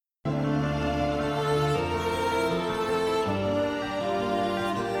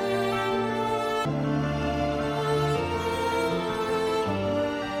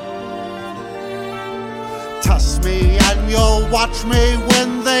trust me and you'll watch me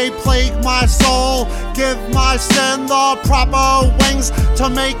when they plague my soul. Give my sin the proper wings to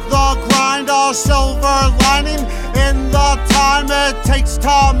make the grind a silver lining. In the time it takes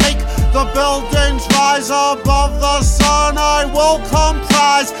to make the buildings rise above the sun, I will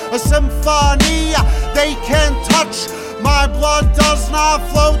comprise a symphony they can touch. My blood does not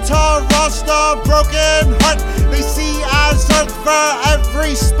flow to rust a broken heart. They see as earth for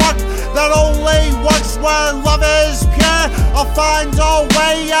every spark that only works when love is pure. I'll find a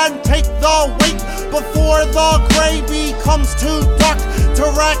way and take the weight before the gray becomes too dark to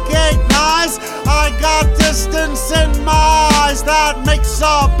recognize. I got distance in my eyes that makes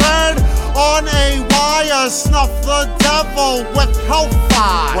a bird on a wire snuff the devil with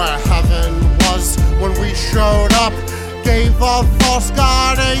hellfire. Where heaven was when we showed up, gave a false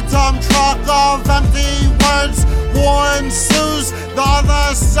god a dumb truck of empty words. War ensues, the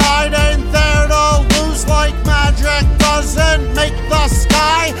other side ain't there to lose. Like magic doesn't make the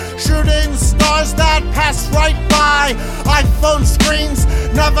sky, shooting stars that pass right by. iPhone screens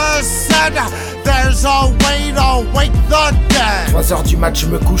never said there's a way to wake the dead. 3h du mat, je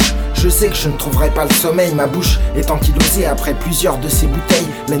me couche. Je sais que je ne trouverai pas le sommeil, ma bouche est ankylosée après plusieurs de ces bouteilles.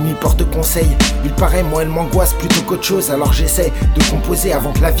 La nuit porte conseil, il paraît moi elle m'angoisse plutôt qu'autre chose. Alors j'essaie de composer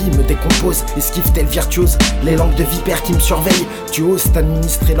avant que la vie me décompose. Esquive tel virtuose, les langues de vipères qui me surveillent. Tu oses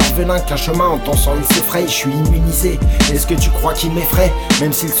t'administrer leur venin qu'un chemin en ton sang il s'effraie. Je suis immunisé, est-ce que tu crois qu'ils m'effraient?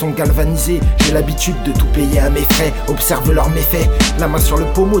 Même s'ils sont galvanisés, j'ai l'habitude de tout payer à mes frais. Observe leurs méfaits, la main sur le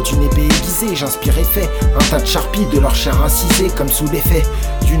pommeau d'une épée aiguisée. J'inspire effet, un tas de charpies de leur chair incisée. Comme sous l'effet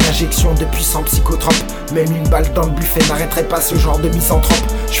d'une injection de puissants psychotropes. Même une balle dans le buffet n'arrêterait pas ce genre de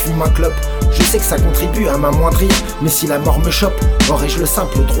misanthrope. Je fume un clope, je sais que ça contribue à m'amoindrir. Mais si la mort me chope, aurais-je le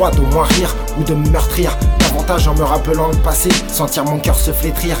simple droit d'au moins rire ou de me meurtrir? Davantage en me rappelant le passé, sentir mon cœur se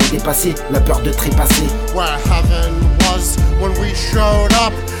flétrir et dépasser la peur de trépasser. Where heaven was when we showed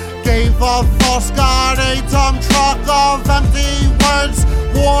up, gave a false god a dumb truck of empty words.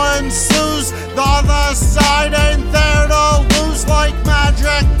 War ensues, the other side ain't there to lose. Like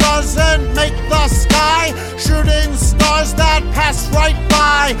magic doesn't make the sky, shooting stars that pass right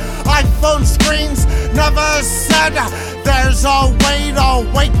by. iPhone screens never said there's a way to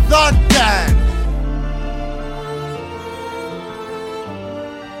wake the dead.